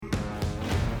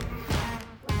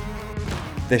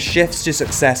the Shifts to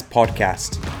Success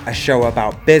podcast, a show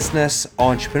about business,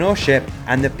 entrepreneurship,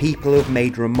 and the people who have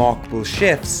made remarkable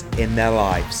shifts in their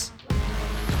lives.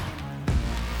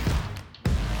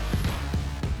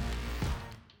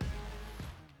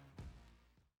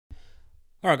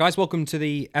 All right, guys, welcome to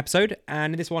the episode.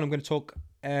 And in this one, I'm going to talk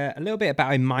a little bit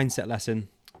about a mindset lesson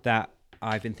that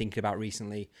I've been thinking about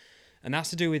recently. And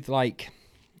that's to do with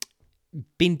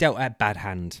being dealt a bad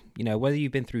hand. You know, whether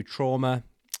you've been through trauma,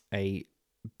 a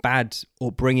bad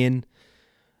upbringing,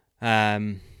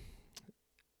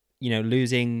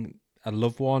 losing a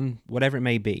loved one, whatever it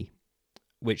may be,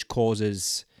 which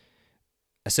causes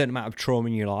a certain amount of trauma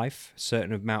in your life, a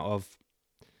certain amount of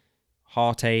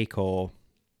heartache or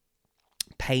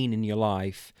pain in your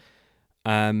life.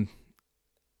 I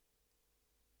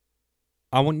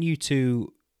want you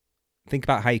to think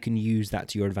about how you can use that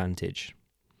to your advantage.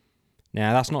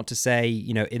 Now, that's not to say,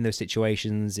 in those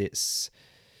situations, it's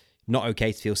not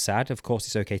okay to feel sad. Of course,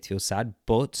 it's okay to feel sad,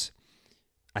 but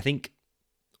I think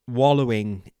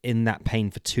wallowing in that pain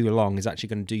for too long is actually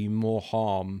going to do you more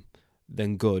harm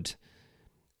than good.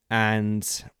 And,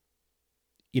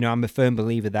 I'm a firm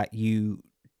believer that you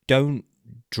don't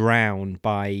drown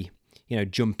by,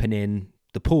 jumping in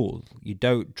the pool. You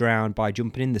don't drown by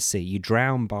jumping in the sea. You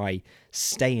drown by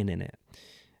staying in it.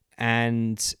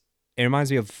 And it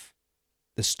reminds me of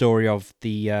the story of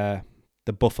the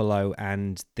buffalo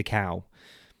and the cow.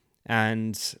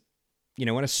 And,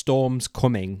 when a storm's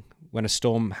coming, when a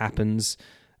storm happens,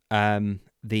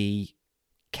 the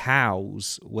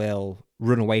cows will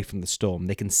run away from the storm.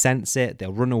 They can sense it.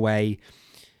 They'll run away.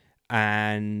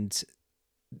 And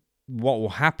what will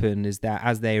happen is that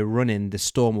as they're running, the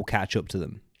storm will catch up to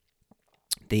them.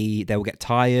 They will get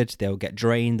tired. They'll get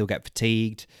drained. They'll get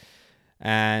fatigued.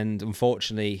 And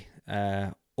unfortunately,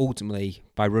 ultimately,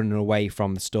 by running away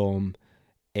from the storm,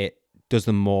 it does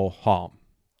them more harm.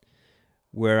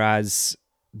 Whereas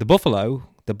the buffalo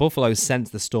sense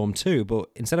the storm too, but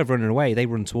instead of running away, they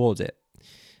run towards it.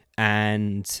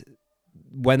 And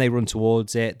when they run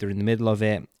towards it, they're in the middle of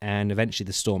it, and eventually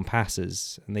the storm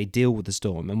passes, and they deal with the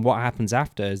storm. And what happens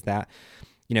after is that,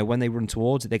 when they run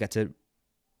towards it, they get to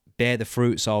bear the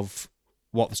fruits of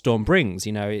what the storm brings.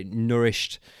 It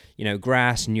nourished,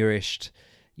 grass, nourished,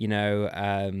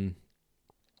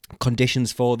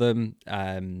 conditions for them,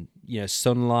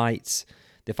 sunlight.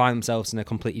 They find themselves in a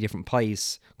completely different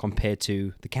place compared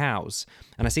to the cows.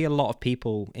 And I see a lot of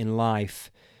people in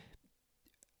life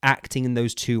acting in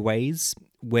those two ways,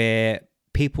 where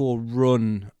people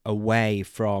run away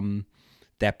from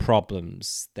their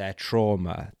problems, their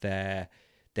trauma, their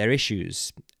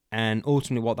issues. And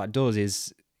ultimately what that does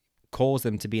is cause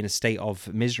them to be in a state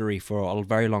of misery for a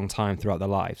very long time throughout their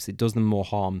lives. It does them more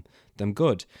harm than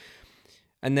good.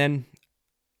 And then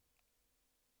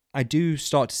I do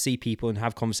start to see people and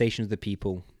have conversations with the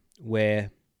people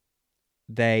where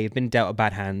they've been dealt a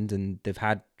bad hand and they've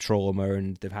had trauma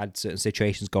and they've had certain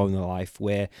situations go in their life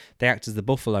where they act as the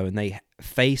buffalo and they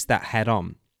face that head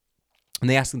on. And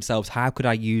they ask themselves, how could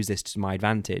I use this to my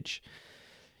advantage?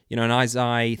 And as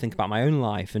I think about my own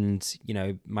life and,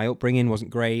 my upbringing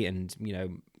wasn't great and,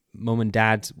 mum and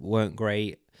dad weren't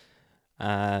great.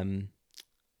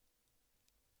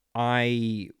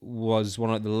 I was one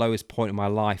of the lowest point in my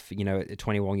life, at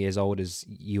 21 years old, as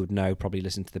you would know, probably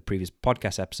listen to the previous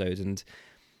podcast episodes. And,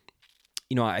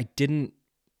 I didn't,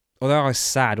 although I was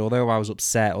sad, although I was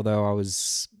upset, although I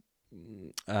was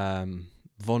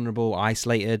vulnerable,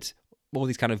 isolated, all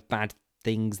these kind of bad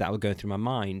things that were going through my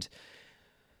mind,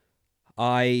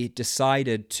 I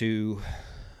decided to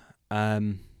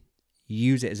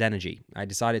use it as energy. I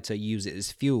decided to use it as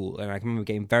fuel. And I remember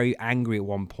getting very angry at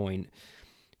one point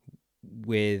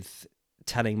with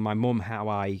telling my mum how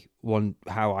I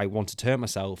wanted to hurt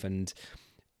myself and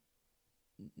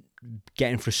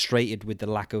getting frustrated with the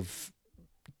lack of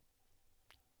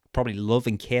probably love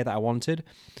and care that I wanted.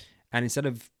 And instead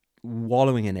of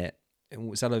wallowing in it,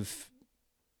 instead of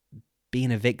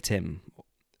being a victim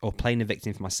or playing a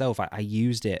victim for myself, I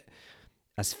used it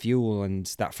as fuel, and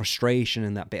that frustration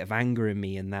and that bit of anger in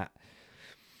me and that,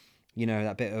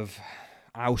 that bit of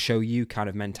I'll show you kind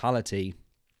of mentality.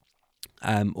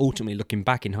 Ultimately, looking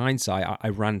back in hindsight, I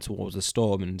ran towards the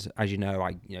storm, and as you know,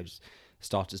 I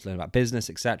started to learn about business,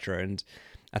 etc. And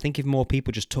I think if more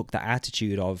people just took that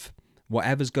attitude of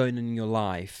whatever's going on in your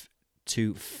life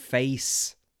to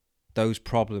face those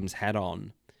problems head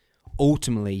on,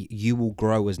 ultimately you will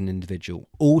grow as an individual.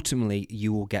 Ultimately,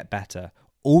 you will get better.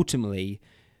 Ultimately,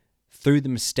 through the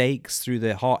mistakes, through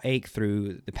the heartache,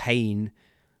 through the pain,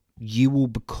 you will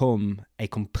become a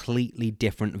completely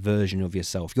different version of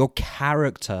yourself. Your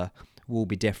character will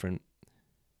be different.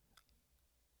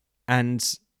 And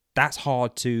that's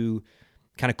hard to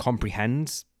kind of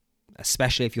comprehend,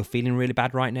 especially if you're feeling really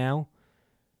bad right now.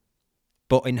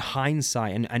 But in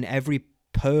hindsight, and every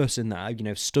person that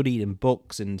I've studied in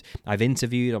books and I've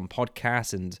interviewed on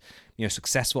podcasts and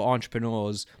successful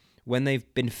entrepreneurs, when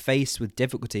they've been faced with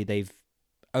difficulty, they've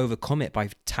overcome it by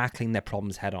tackling their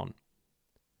problems head on.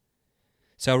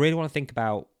 So I really want to think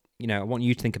about, I want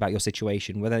you to think about your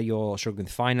situation, whether you're struggling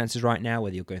with finances right now,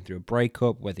 whether you're going through a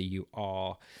breakup, whether you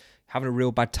are having a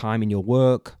real bad time in your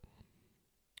work.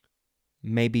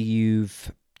 Maybe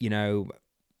you've,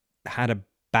 had a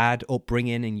bad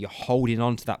upbringing and you're holding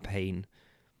on to that pain.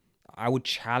 I would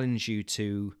challenge you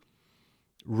to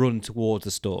run towards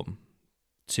the storm,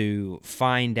 to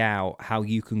find out how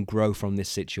you can grow from this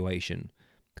situation.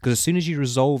 Because as soon as you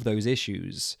resolve those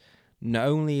issues, not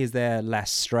only is there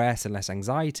less stress and less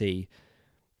anxiety,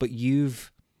 but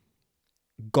you've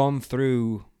gone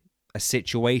through a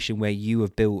situation where you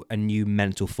have built a new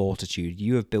mental fortitude.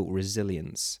 You have built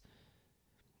resilience.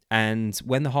 And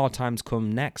when the hard times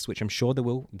come next, which I'm sure they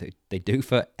will, they do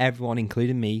for everyone,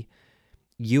 including me,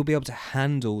 you'll be able to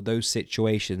handle those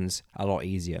situations a lot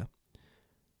easier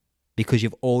because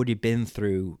you've already been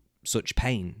through such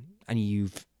pain and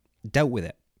you've dealt with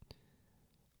it.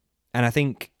 And I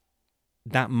think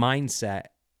that mindset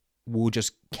will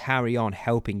just carry on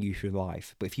helping you through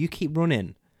life. But if you keep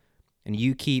running and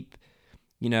you keep,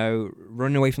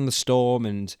 running away from the storm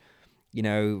and,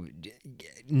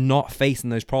 not facing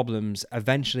those problems,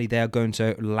 eventually they're going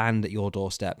to land at your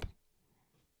doorstep.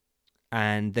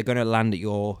 And they're going to land at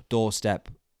your doorstep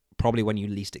probably when you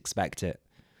least expect it.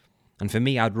 And for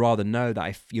me, I'd rather know that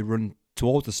if you run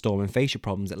towards the storm and face your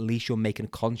problems, at least you're making a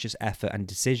conscious effort and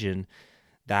decision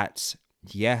that,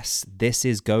 yes, this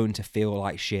is going to feel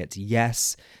like shit.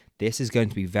 Yes, this is going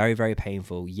to be very, very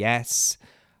painful. Yes,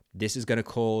 this is going to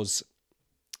cause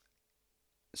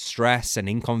stress and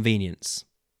inconvenience.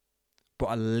 But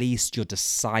at least you're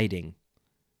deciding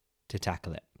to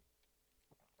tackle it.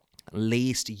 At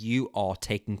least you are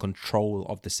taking control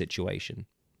of the situation.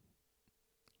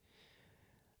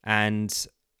 And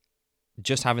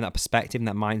just having that perspective and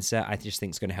that mindset, I just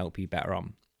think is going to help you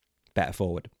better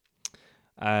forward.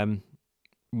 One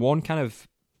kind of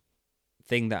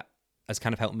thing that has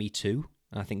kind of helped me too,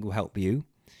 and I think will help you,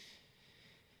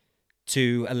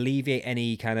 to alleviate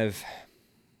any kind of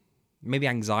maybe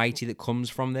anxiety that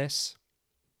comes from this,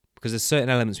 because there's certain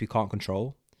elements we can't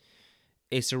control,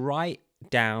 is to write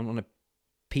down on a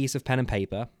piece of pen and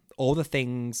paper all the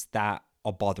things that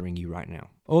are bothering you right now.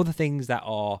 All the things that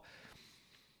are,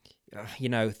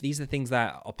 these are things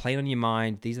that are playing on your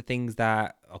mind. These are things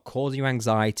that are causing you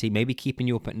anxiety, maybe keeping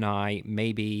you up at night.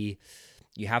 Maybe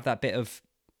you have that bit of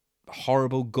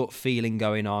horrible gut feeling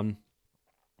going on.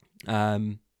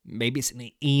 Maybe it's an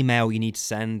email you need to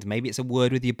send. Maybe it's a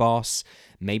word with your boss.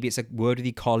 Maybe it's a word with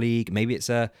your colleague. Maybe it's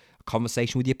a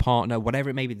conversation with your partner. Whatever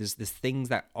it may be, there's things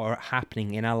that are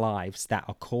happening in our lives that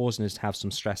are causing us to have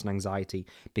some stress and anxiety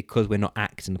because we're not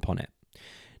acting upon it.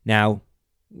 Now,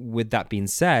 with that being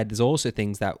said, there's also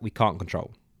things that we can't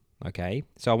control. Okay?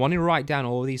 So I want you to write down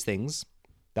all these things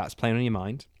that's playing on your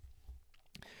mind.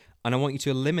 And I want you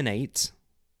to eliminate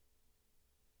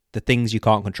the things you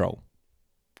can't control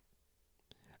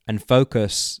and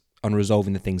focus on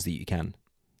resolving the things that you can.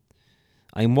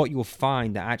 And what you'll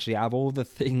find that actually out of all the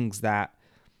things that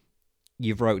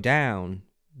you've wrote down,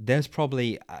 there's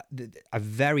probably a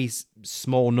very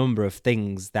small number of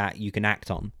things that you can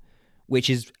act on, which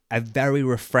is a very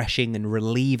refreshing and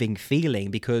relieving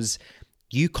feeling because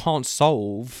you can't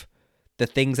solve the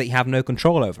things that you have no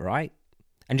control over, right?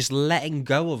 And just letting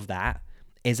go of that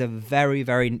is a very,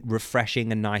 very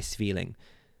refreshing and nice feeling,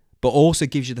 but also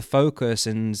gives you the focus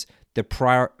and the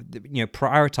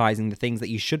prioritizing the things that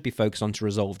you should be focused on to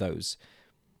resolve those,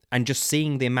 and just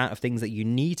seeing the amount of things that you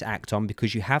need to act on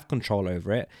because you have control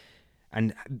over it,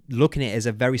 and looking at it as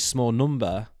a very small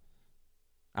number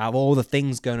out of all the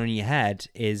things going on in your head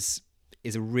is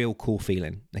a real cool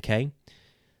feeling. Okay,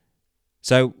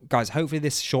 so guys, hopefully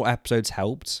this short episode's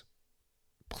helped.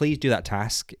 Please do that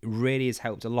task. It really has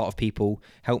helped a lot of people.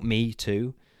 Help me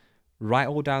too. Write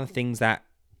all down the things that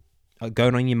are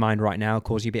going on in your mind right now,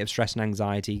 cause you a bit of stress and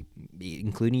anxiety,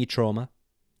 including your trauma.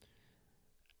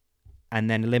 And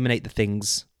then eliminate the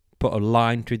things, put a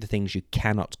line through the things you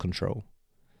cannot control.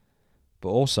 But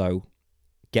also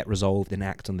get resolved and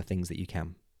act on the things that you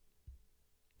can.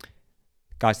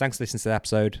 Guys, thanks for listening to the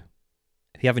episode.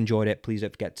 If you have enjoyed it, please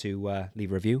don't forget to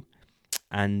leave a review.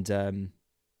 And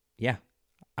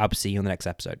I'll see you on the next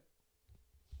episode.